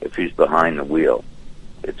if he's behind the wheel.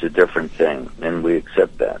 It's a different thing, and we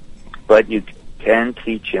accept that. But you can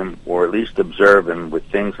teach him, or at least observe him, with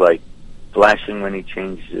things like flashing when he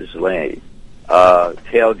changes his lane,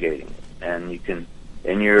 tailgating, and you can,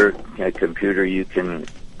 in your computer, you can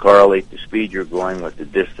correlate the speed you're going with the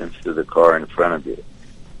distance to the car in front of you.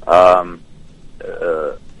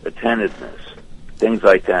 Attentiveness, things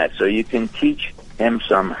like that. So you can teach him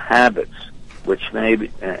some habits, which maybe,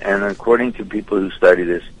 and according to people who study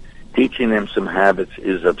this, teaching them some habits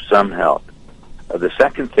is of some help. The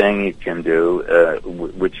second thing you can do,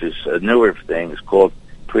 which is a newer thing, is called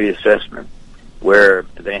pre-assessment, where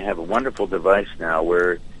they have a wonderful device now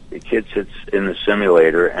where the kid sits in the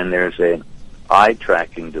simulator and there's an eye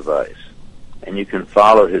tracking device, and you can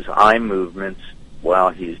follow his eye movements while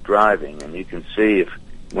he's driving, and you can see if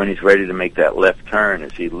when he's ready to make that left turn,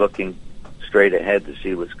 is he looking straight ahead to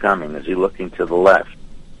see what's coming? Is he looking to the left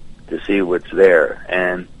to see what's there?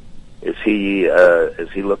 And is he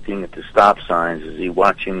looking at the stop signs? Is he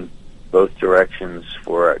watching both directions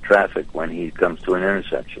for traffic when he comes to an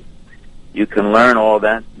intersection? You can learn all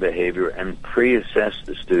that behavior and pre-assess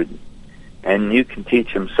the student. And you can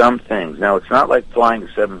teach them some things. Now, it's not like flying a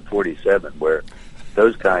 747, where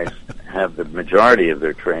those guys have the majority of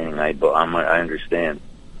their training, I understand,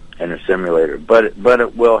 in a simulator. But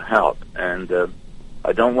it will help. And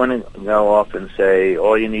I don't want to go off and say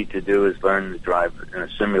all you need to do is learn to drive in a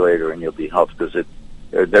simulator and you'll be helped, because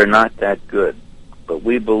they're not that good. But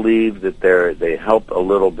we believe that they help a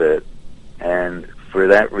little bit, and for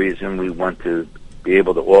that reason we want to be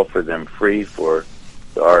able to offer them free for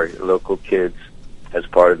our local kids as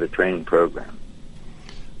part of the training program.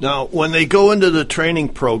 Now, when they go into the training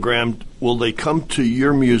program, will they come to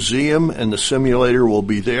your museum and the simulator will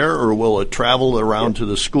be there, or will it travel around to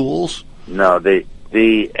the schools? No, the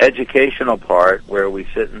educational part, where we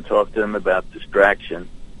sit and talk to them about distraction,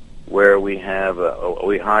 where we have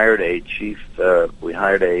we hired a chief, an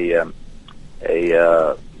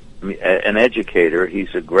educator.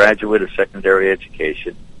 He's a graduate of secondary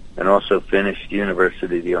education and also finished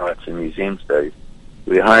University of the Arts and Museum Studies.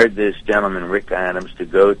 We hired this gentleman, Rick Adams, to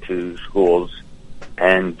go to schools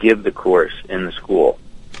and give the course in the school.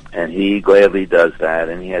 And he gladly does that,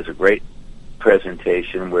 and he has a great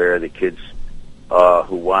presentation where the kids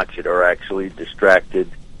who watch it are actually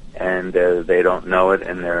distracted, and they don't know it,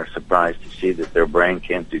 and they're surprised to see that their brain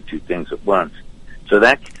can't do two things at once. So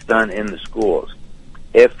that's done in the schools.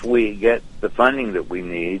 If we get the funding that we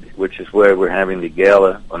need, which is where we're having the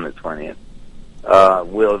gala on the 20th,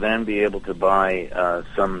 we'll then be able to buy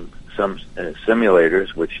some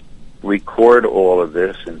simulators which record all of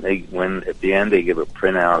this, and when at the end they give a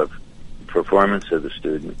printout of performance of the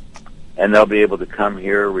student, and they'll be able to come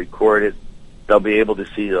here, record it. They'll be able to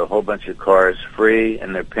see a whole bunch of cars free,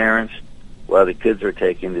 and their parents, while the kids are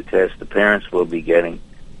taking the test, the parents will be getting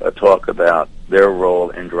a talk about their role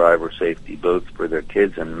in driver safety, both for their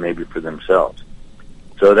kids and maybe for themselves.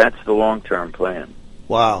 So that's the long-term plan.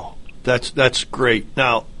 Wow, that's great.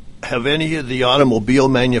 Now, have any of the automobile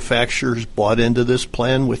manufacturers bought into this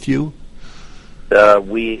plan with you?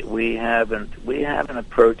 we haven't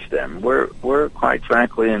approached them. We're quite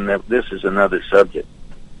frankly, and this is another subject,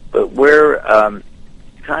 but we're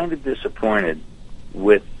kind of disappointed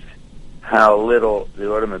with how little the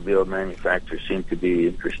automobile manufacturers seem to be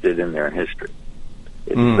interested in their history.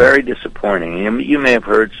 It's very disappointing. You may have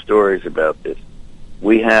heard stories about this.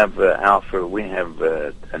 We have Alpha. We have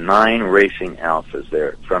 9 racing Alphas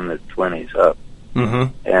there from the 20s up,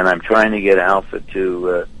 and I'm trying to get Alpha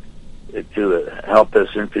to help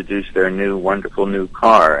us introduce their new wonderful new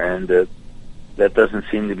car, and that doesn't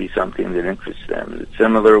seem to be something that interests them. It's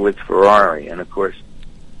similar with Ferrari, and of course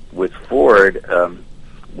with Ford.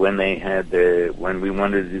 When we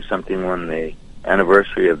wanted to do something on the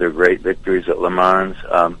anniversary of their great victories at Le Mans,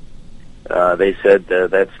 they said,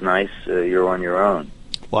 "That's nice. You're on your own."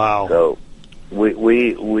 Wow. So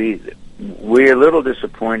we're a little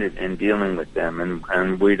disappointed in dealing with them,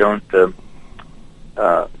 and we don't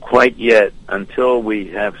quite yet, until we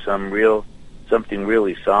have something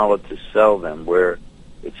really solid to sell them. Where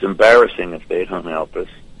it's embarrassing if they don't help us.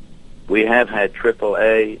 We have had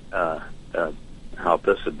AAA help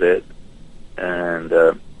us a bit, and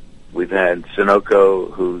we've had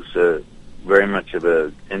Sunoco, who's very much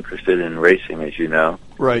interested in racing, as you know.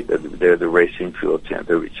 Right. They're the racing fuel champ.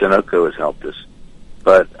 Sunoco has helped us,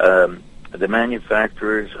 but the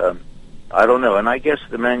manufacturers, I don't know. And I guess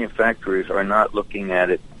the manufacturers are not looking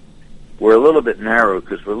at it. We're a little bit narrow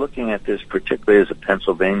because we're looking at this particularly as a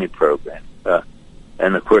Pennsylvania program,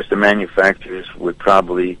 and of course the manufacturers would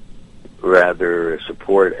probably rather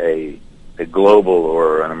support a global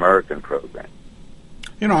or an American program.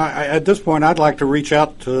 You know, at this point, I'd like to reach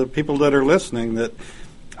out to people that are listening. That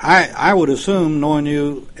I would assume, knowing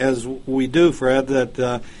you as we do, Fred,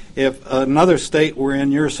 that if another state were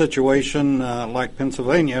in your situation, like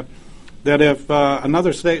Pennsylvania, that if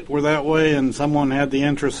another state were that way and someone had the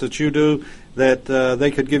interests that you do, that they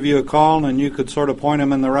could give you a call and you could sort of point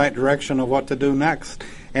them in the right direction of what to do next.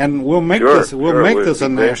 And we'll make this a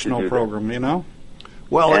national program, you know.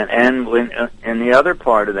 Well, and the other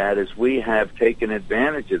part of that is we have taken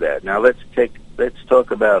advantage of that. Now let's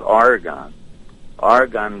talk about Oregon.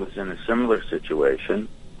 Oregon was in a similar situation,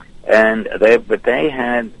 and they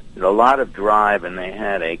had a lot of drive, and they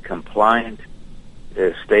had a compliant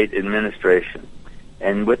state administration.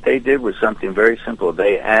 And what they did was something very simple.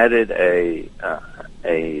 They added a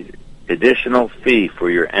additional fee for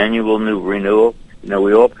your annual new renewal. You know,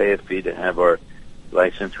 we all pay a fee to have our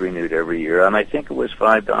license renewed every year, and I think it was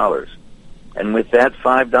 $5. And with that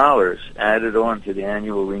 $5 added on to the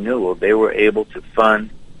annual renewal, they were able to fund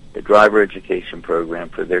the driver education program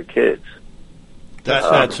for their kids.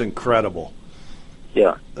 That's incredible.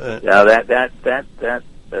 Yeah. Now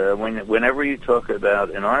whenever you talk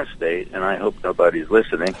about in our state, and I hope nobody's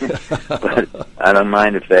listening, but I don't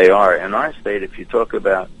mind if they are. In our state, if you talk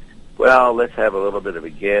about, well, let's have a little bit of a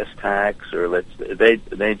gas tax, or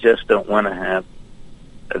they just don't want to have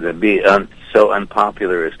to be so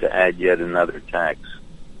unpopular as to add yet another tax.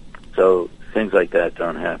 So things like that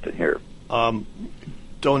don't happen here.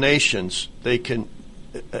 Donations, they can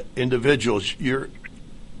individuals.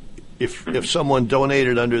 If someone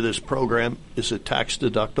donated under this program, is it tax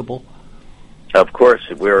deductible? Of course,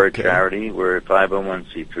 we're a charity. We're a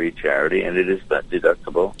 501c3 charity, and it is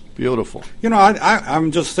deductible. Beautiful. You know,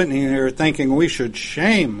 I'm just sitting here thinking we should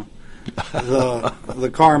shame the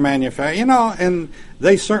car manufacturer. You know, and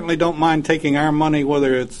they certainly don't mind taking our money,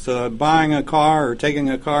 whether it's buying a car or taking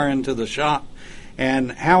a car into the shop.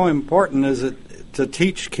 And how important is it to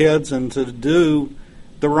teach kids and to do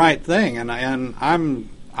the right thing? And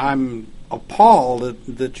I'm appalled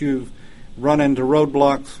that you've run into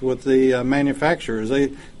roadblocks with the manufacturers.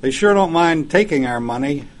 They sure don't mind taking our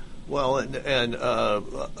money. Well, and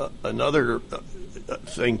another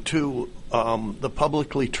thing too, the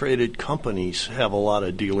publicly traded companies have a lot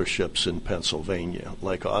of dealerships in Pennsylvania,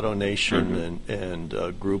 like AutoNation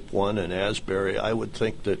and Group One and Asbury. I would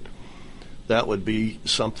think that would be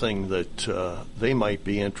something that they might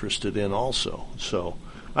be interested in also. So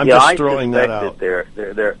I'm just throwing that out. Their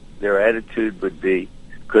attitude would be,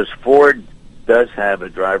 because Ford does have a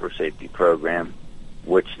driver safety program,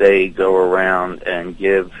 which they go around and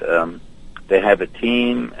give. They have a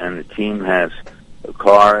team, and the team has a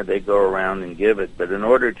car. They go around and give it. But in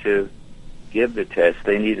order to give the test,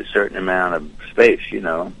 they need a certain amount of space, you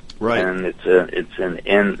know. Right. And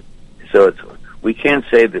so we can't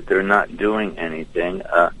say that they're not doing anything.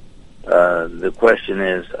 The question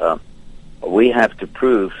is, we have to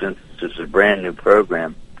prove, since this is a brand new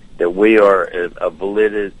program, that we are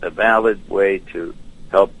a valid way to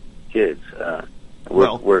help kids.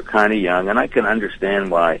 We're kind of young, and I can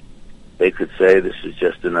understand why they could say this is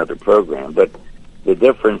just another program. But the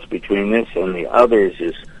difference between this and the others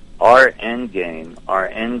is our end game, our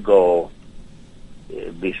end goal,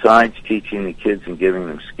 besides teaching the kids and giving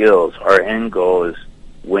them skills, our end goal is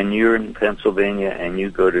when you're in Pennsylvania and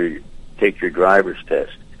you go to take your driver's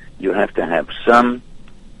test, you have to have some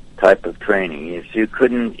type of training. You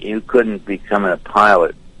couldn't become a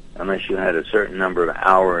pilot unless you had a certain number of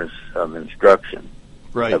hours of instruction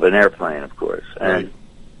of an airplane, of course. And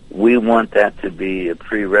we want that to be a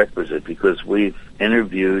prerequisite because we've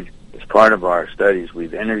interviewed, as part of our studies,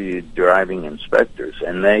 we've interviewed driving inspectors,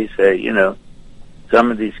 and they say,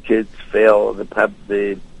 some of these kids fail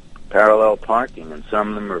the parallel parking, and some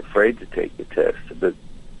of them are afraid to take the test. But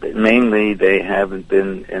mainly, they haven't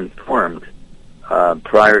been informed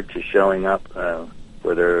prior to showing up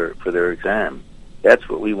for their exam. That's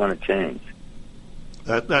what we want to change.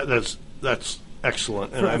 That's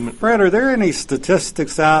excellent. And Fred, are there any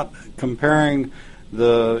statistics out comparing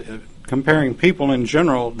people in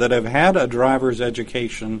general that have had a driver's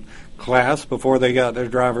education class before they got their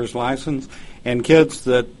driver's license, and kids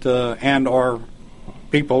that or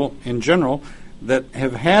people in general that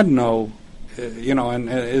have had no, and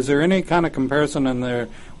is there any kind of comparison in their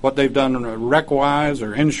what they've done rec-wise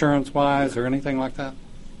or insurance-wise or anything like that?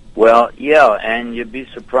 Well, yeah, and you'd be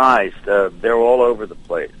surprised. They're all over the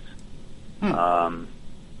place.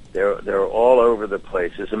 They're all over the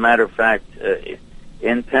place. As a matter of fact,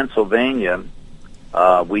 in Pennsylvania,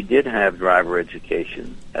 we did have driver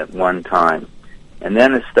education at one time, and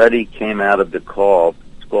then a study came out of DeKalb.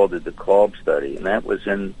 It's called the DeKalb study, and that was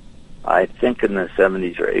I think in the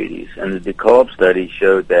 70s or 80s. And the DeKalb study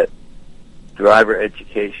showed that driver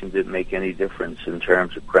education didn't make any difference in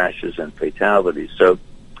terms of crashes and fatalities. So,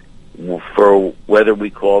 for whether we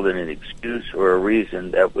called it an excuse or a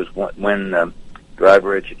reason, that was when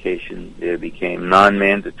driver education became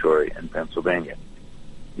non-mandatory in Pennsylvania.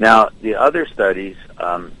 Now, the other studies,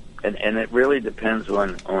 and it really depends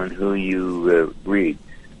on who you read.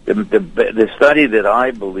 The study that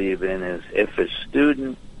I believe in is if a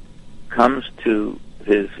student comes to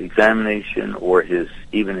his examination or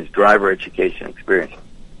even his driver education experience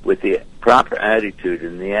with the proper attitude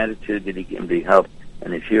and the attitude that he can be helped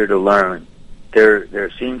and is here to learn, there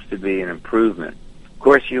seems to be an improvement. Of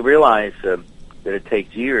course, you realize that it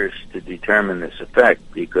takes years to determine this effect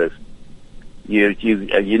because you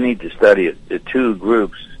need to study the two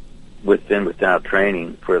groups without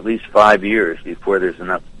training for at least 5 years before they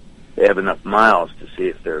have enough miles to see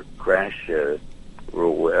if they're crash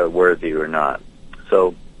worthy or not.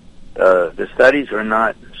 So the studies are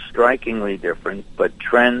not strikingly different, but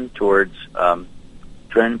trend towards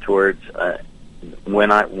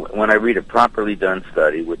when I read a properly done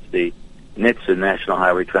study, which the NHTSA, National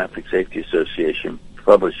Highway Traffic Safety Association,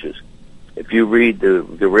 publishes, if you read the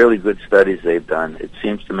really good studies they've done, it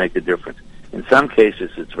seems to make a difference. In some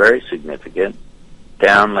cases, it's very significant.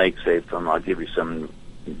 Down, like, say, I'll give you some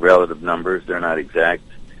relative numbers. They're not exact.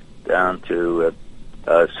 Down to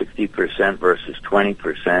 60% versus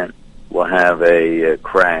 20% will have a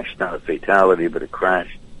crash, not a fatality, but a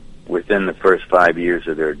crash within the first 5 years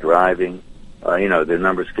of their driving. Their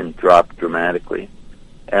numbers can drop dramatically.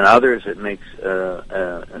 And others, it makes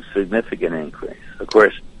a significant increase. Of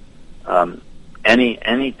course,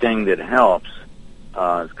 anything that helps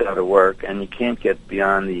has got to work, and you can't get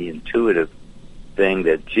beyond the intuitive thing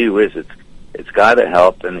that, gee whiz, it's got to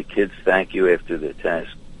help, and the kids thank you after the test.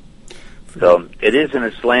 So it isn't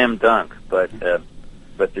a slam dunk, but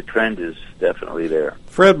the trend is definitely there.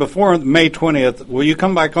 Fred, before May 20th, will you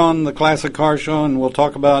come back on the Classic Car Show and we'll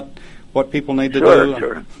talk about what people need to do?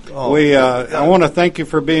 Sure. I want to thank you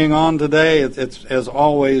for being on today. It's as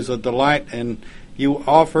always a delight, and you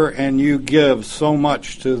offer and you give so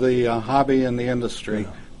much to the hobby and the industry.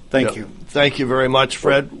 Thank you. Thank you very much,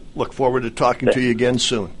 Fred. Look forward to talking to you again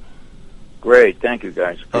soon. Great. Thank you,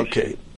 guys. Appreciate it.